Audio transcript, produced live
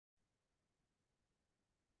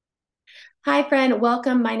Hi, friend.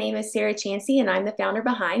 Welcome. My name is Sarah Chansey, and I'm the founder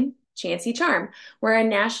behind Chansey Charm. We're a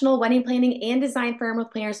national wedding planning and design firm with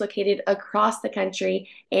planners located across the country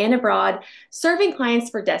and abroad, serving clients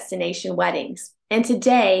for destination weddings. And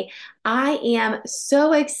today, I am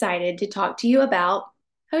so excited to talk to you about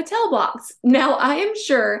hotel blocks. Now, I am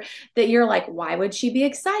sure that you're like, why would she be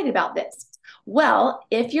excited about this? Well,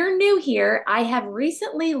 if you're new here, I have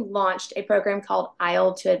recently launched a program called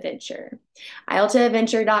Isle to Adventure.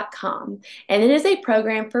 IsleToAdventure.com, and it is a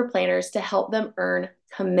program for planners to help them earn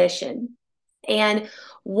commission. And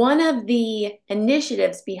one of the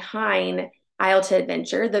initiatives behind Isle to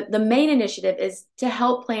Adventure, the main initiative is to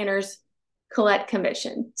help planners collect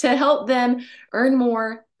commission, to help them earn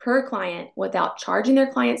more per client without charging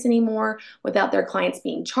their clients anymore, without their clients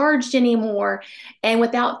being charged anymore, and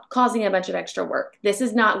without causing a bunch of extra work. This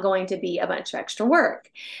is not going to be a bunch of extra work.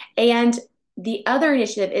 And the other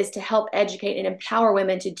initiative is to help educate and empower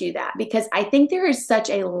women to do that because I think there is such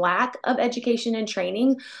a lack of education and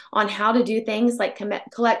training on how to do things like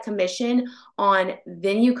collect commission on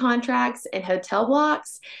venue contracts and hotel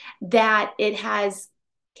blocks that it has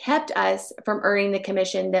kept us from earning the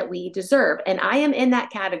commission that we deserve. And I am in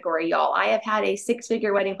that category, y'all. I have had a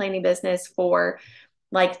six-figure wedding planning business for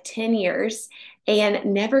like 10 years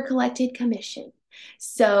and never collected commission.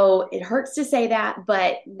 So it hurts to say that,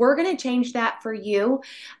 but we're going to change that for you.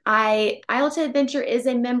 Isle to Adventure is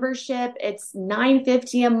a membership. It's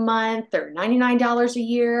 $9.50 a month or $99 a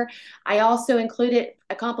year. I also included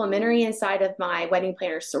a complimentary inside of my wedding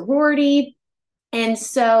planner sorority. And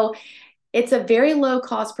so it's a very low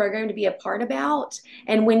cost program to be a part about.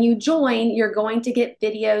 And when you join, you're going to get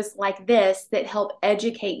videos like this that help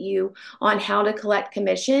educate you on how to collect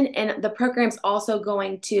commission. And the program's also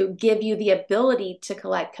going to give you the ability to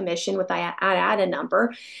collect commission with a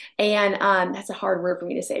number. And that's a hard word for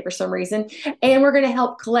me to say for some reason. And we're going to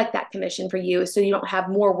help collect that commission for you so you don't have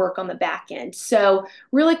more work on the back end. So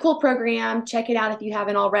really cool program. Check it out if you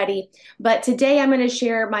haven't already. But today I'm going to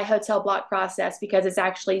share my hotel block process because it's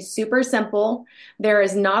actually super simple. There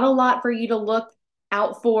is not a lot for you to look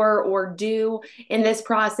out for or do in this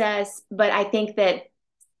process, but I think that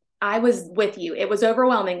I was with you. It was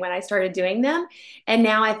overwhelming when I started doing them. And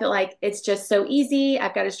now I feel like it's just so easy.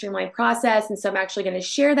 I've got a streamlined process. And so I'm actually going to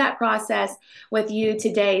share that process with you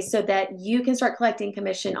today so that you can start collecting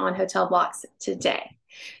commission on hotel blocks today.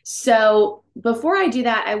 So before I do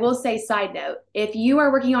that, I will say, side note, if you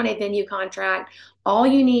are working on a venue contract, all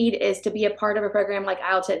you need is to be a part of a program like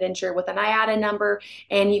Isle to Adventure with an IATA number,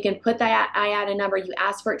 and you can put that IATA number, you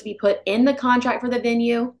ask for it to be put in the contract for the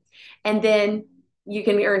venue, and then you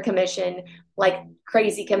can earn commission, like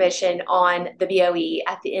crazy commission on the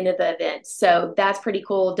BOE at the end of the event. So that's pretty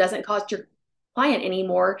cool. Doesn't cost your client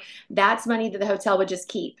anymore. That's money that the hotel would just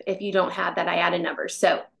keep if you don't have that IATA number.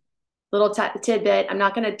 So little tidbit. I'm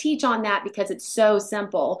not going to teach on that because it's so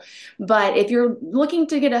simple. But if you're looking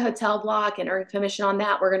to get a hotel block and earn commission on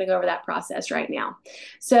that, we're going to go over that process right now.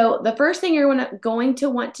 So the first thing you're going to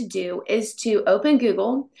want to do is to open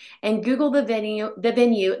Google and Google the venue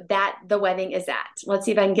that the wedding is at. Let's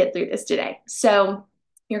see if I can get through this today. So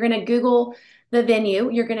you're going to Google the venue.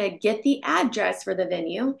 You're going to get the address for the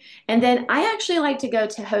venue. And then I actually like to go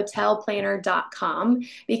to hotelplanner.com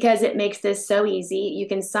because it makes this so easy. You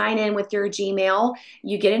can sign in with your Gmail,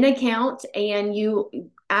 you get an account, and you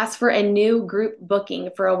ask for a new group booking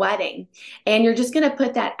for a wedding. And you're just going to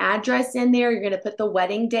put that address in there. You're going to put the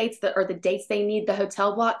wedding dates or the dates they need the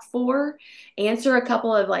hotel block for. Answer a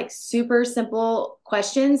couple of like super simple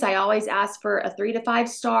questions. I always ask for a 3 to 5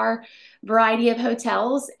 star variety of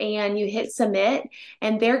hotels, and you hit submit,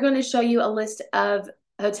 and they're going to show you a list of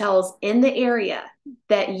hotels in the area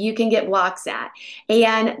that you can get blocks at.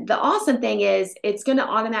 And the awesome thing is it's going to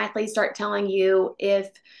automatically start telling you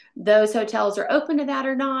if those hotels are open to that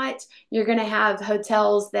or not. You're going to have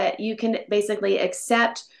hotels that you can basically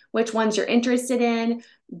accept which ones you're interested in.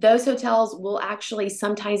 Those hotels will actually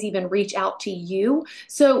sometimes even reach out to you.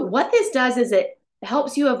 So what this does is it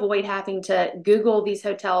helps you avoid having to Google these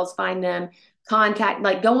hotels, find them, contact,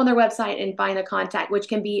 like go on their website and find a contact, which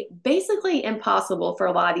can be basically impossible for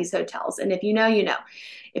a lot of these hotels. And if you know, you know.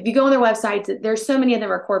 If you go on their websites, there's so many of them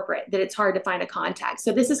are corporate that it's hard to find a contact.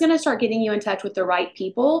 So this is going to start getting you in touch with the right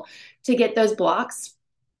people to get those blocks.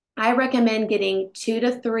 I recommend getting 2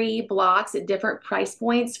 to 3 blocks at different price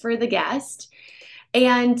points for the guest.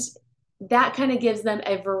 And that kind of gives them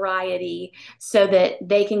a variety so that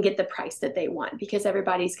they can get the price that they want because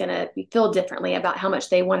everybody's going to feel differently about how much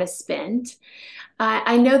they want to spend.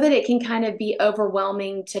 I know that it can kind of be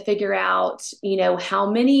overwhelming to figure out,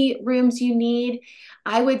 how many rooms you need.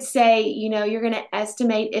 I would say, you're going to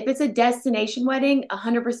estimate if it's a destination wedding,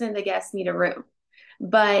 100% of the guests need a room.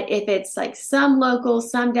 But if it's like some local,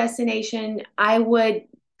 some destination, I would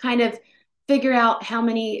kind of figure out how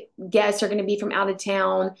many guests are going to be from out of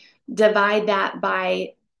town, divide that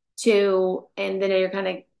by two, and then you're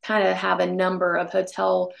kind of have a number of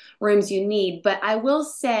hotel rooms you need. But I will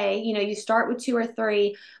say, you start with two or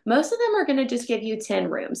three. Most of them are going to just give you 10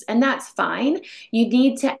 rooms, and that's fine. You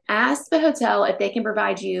need to ask the hotel if they can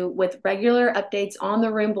provide you with regular updates on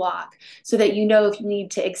the room block so that you know if you need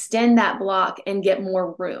to extend that block and get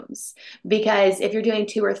more rooms. Because if you're doing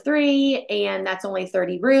two or three and that's only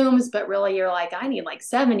 30 rooms, but really you're like, I need like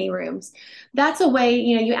 70 rooms, that's a way,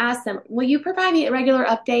 you ask them, will you provide me regular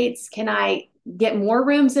updates? Can I get more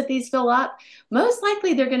rooms if these fill up? Most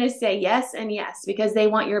likely they're going to say yes and yes because they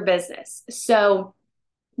want your business. So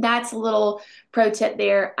that's a little pro tip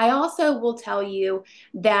there. I also will tell you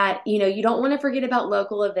that, you don't want to forget about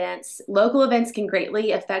local events. Local events can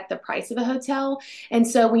greatly affect the price of a hotel. And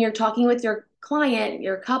so when you're talking with your client,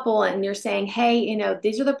 your couple, and you're saying, hey,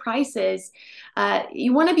 these are the prices,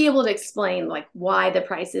 you want to be able to explain like why the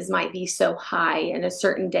prices might be so high in a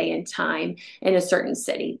certain day and time in a certain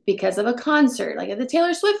city because of a concert. Like if the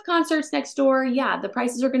Taylor Swift concert's next door, yeah, the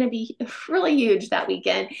prices are going to be really huge that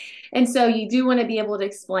weekend. And so you do want to be able to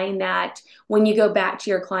explain that when you go back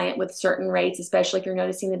to your client with certain rates, especially if you're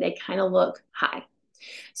noticing that they kind of look high.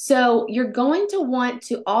 So you're going to want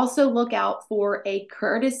to also look out for a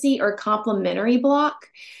courtesy or complimentary block.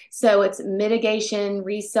 So it's mitigation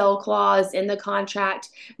resale clause in the contract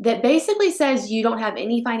that basically says you don't have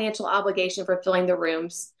any financial obligation for filling the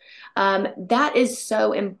rooms. That is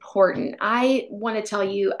so important. I want to tell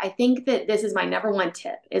you, I think that this is my number one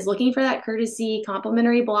tip is looking for that courtesy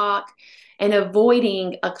complimentary block and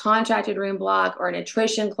avoiding a contracted room block or an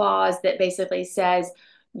attrition clause that basically says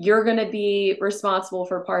you're going to be responsible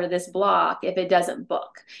for part of this block if it doesn't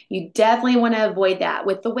book. You definitely want to avoid that.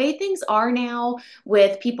 With the way things are now,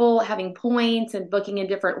 with people having points and booking in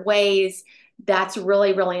different ways, that's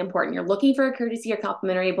really, really important. You're looking for a courtesy or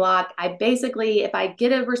complimentary block. I basically, if I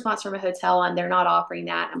get a response from a hotel and they're not offering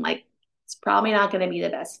that, I'm like, it's probably not going to be the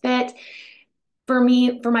best fit for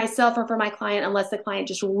me, for myself, or for my client, unless the client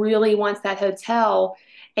just really wants that hotel.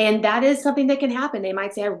 And that is something that can happen. They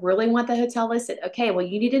might say, I really want the hotel listed. Okay, well,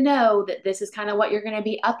 you need to know that this is kind of what you're going to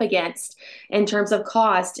be up against in terms of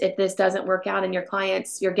cost if this doesn't work out and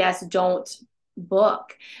your guests don't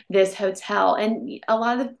book this hotel. And a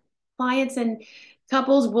lot of clients and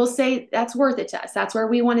couples will say that's worth it to us. That's where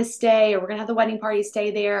we want to stay, or we're going to have the wedding party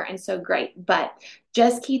stay there. And so great. But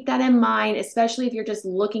just keep that in mind, especially if you're just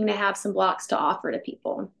looking to have some blocks to offer to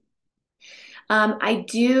people. I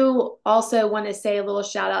do also want to say a little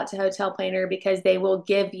shout out to Hotel Planner because they will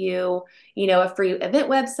give you, a free event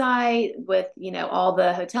website with, all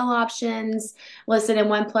the hotel options listed in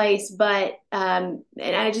one place. But, and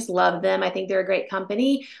I just love them. I think they're a great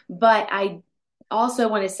company, but I also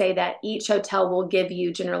want to say that each hotel will give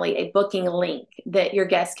you generally a booking link that your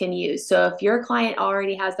guests can use. So if your client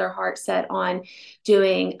already has their heart set on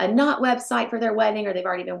doing a not website for their wedding, or they've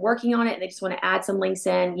already been working on it and they just want to add some links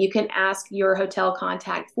in, you can ask your hotel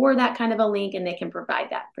contact for that kind of a link and they can provide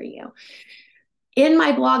that for you. In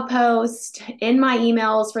my blog post, in my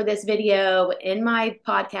emails for this video, in my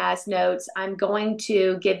podcast notes, I'm going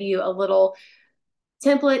to give you a little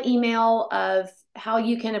template email of how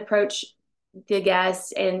you can approach the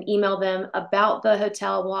guests and email them about the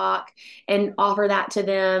hotel block and offer that to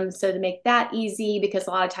them. So to make that easy, because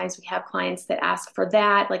a lot of times we have clients that ask for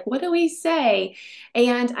that, like, what do we say?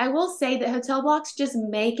 And I will say that hotel blocks just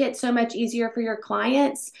make it so much easier for your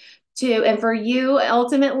clients and for you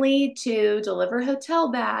ultimately to deliver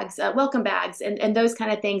hotel bags, welcome bags, and those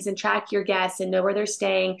kind of things, and track your guests and know where they're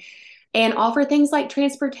staying, and offer things like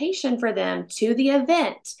transportation for them to the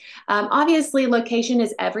event. Obviously, location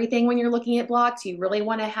is everything when you're looking at blocks. You really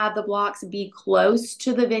want to have the blocks be close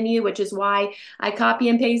to the venue, which is why I copy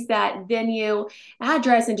and paste that venue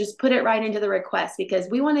address and just put it right into the request, because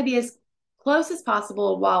we want to be as close as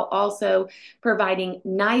possible while also providing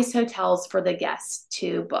nice hotels for the guests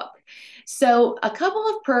to book. So a couple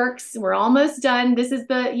of perks. We're almost done. This is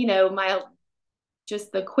my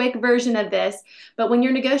just the quick version of this. But when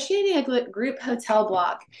you're negotiating a group hotel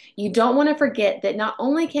block, you don't want to forget that not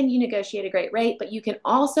only can you negotiate a great rate, but you can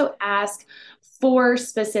also ask for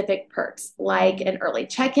specific perks like an early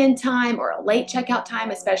check-in time or a late checkout time,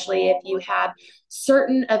 especially if you have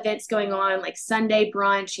certain events going on like Sunday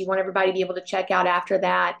brunch. You want everybody to be able to check out after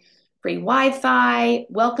that. Free Wi-Fi,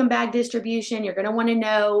 welcome bag distribution. You're going to want to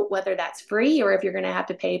know whether that's free or if you're going to have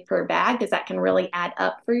to pay per bag, because that can really add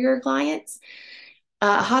up for your clients.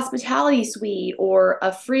 A hospitality suite or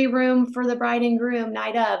a free room for the bride and groom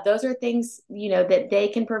night of. Those are things, that they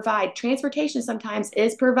can provide. Transportation sometimes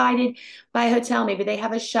is provided by a hotel. Maybe they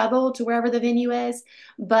have a shuttle to wherever the venue is,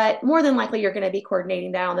 but more than likely you're going to be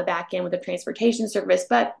coordinating that on the back end with a transportation service.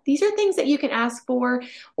 But these are things that you can ask for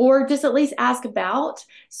or just at least ask about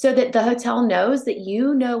so that the hotel knows that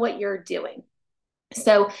you know what you're doing.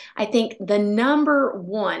 So I think the number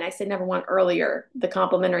one, I said number one earlier, the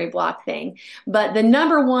complimentary block thing, but the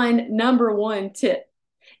number one tip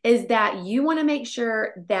is that you want to make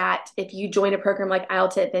sure that if you join a program like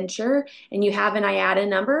IELTS Adventure and you have an IATA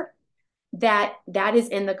number, that is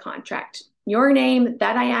in the contract. Your name,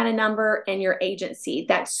 that IATA number, and your agency.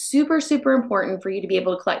 That's super, super important for you to be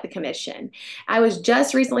able to collect the commission. I was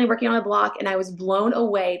just recently working on a block and I was blown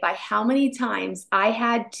away by how many times I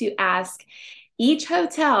had to ask each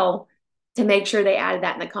hotel to make sure they added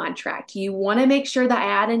that in the contract. You want to make sure the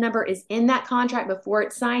IATA number is in that contract before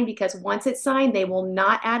it's signed, because once it's signed, they will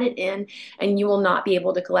not add it in and you will not be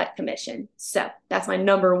able to collect commission. So that's my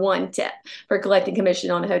number one tip for collecting commission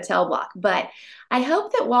on a hotel block. But I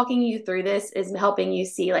hope that walking you through this is helping you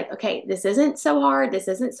see like, okay, this isn't so hard. This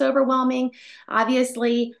isn't so overwhelming.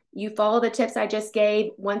 Obviously, you follow the tips I just gave.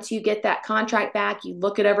 Once you get that contract back, you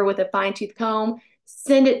look it over with a fine-tooth comb,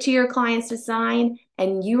 send it to your clients to sign,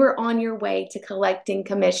 and you are on your way to collecting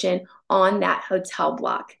commission on that hotel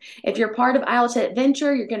block. If you're part of IELTS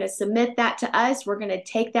Adventure, you're going to submit that to us. We're going to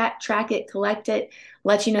take that, track it, collect it,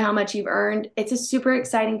 let you know how much you've earned. It's a super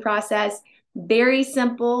exciting process. Very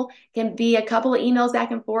simple. Can be a couple of emails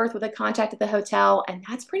back and forth with a contact at the hotel. And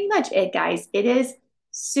that's pretty much it, guys. It is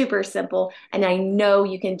super simple. And I know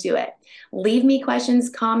you can do it. Leave me questions,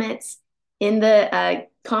 comments in the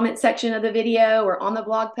comment section of the video or on the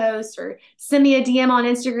blog post, or send me a DM on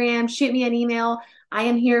Instagram, shoot me an email. I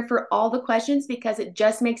am here for all the questions because it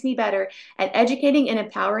just makes me better at educating and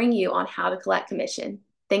empowering you on how to collect commission.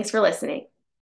 Thanks for listening.